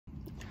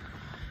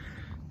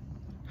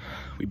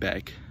We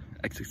back.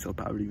 XXL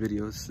Poverty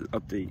Videos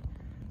update.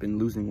 Been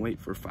losing weight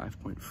for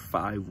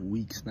 5.5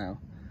 weeks now.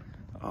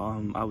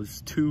 I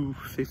was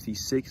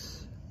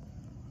 256,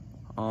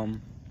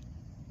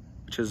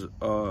 which is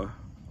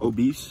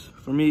obese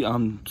for me.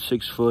 I'm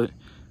 6 foot,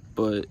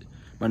 but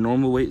my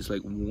normal weight is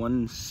like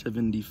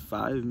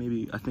 175,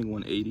 maybe I think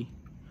 180.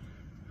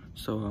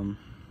 So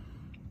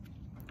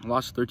I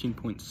lost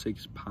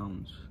 13.6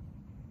 pounds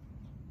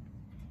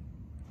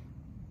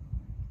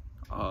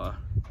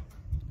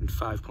in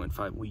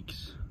 5.5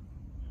 weeks.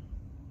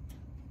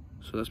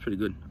 So that's pretty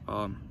good.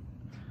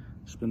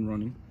 Just been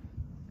running.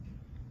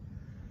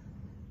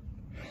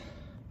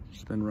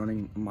 Just been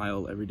running a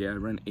mile every day. I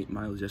ran 8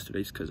 miles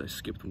yesterday because I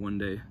skipped one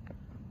day.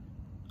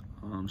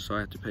 So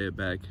I had to pay it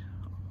back.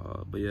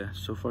 But yeah,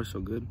 so far so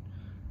good.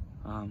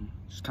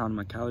 Just counting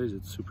my calories,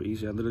 it's super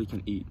easy. I literally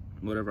can eat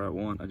whatever I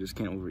want. I just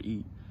can't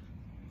overeat.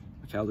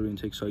 My calorie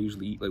intake, so I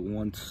usually eat like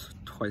once,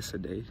 twice a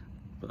day,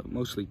 but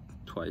mostly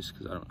twice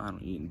because I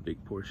don't eat in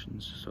big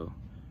portions. So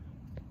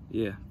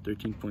yeah,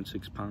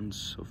 13.6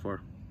 pounds so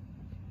far.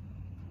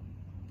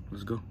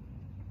 Let's go.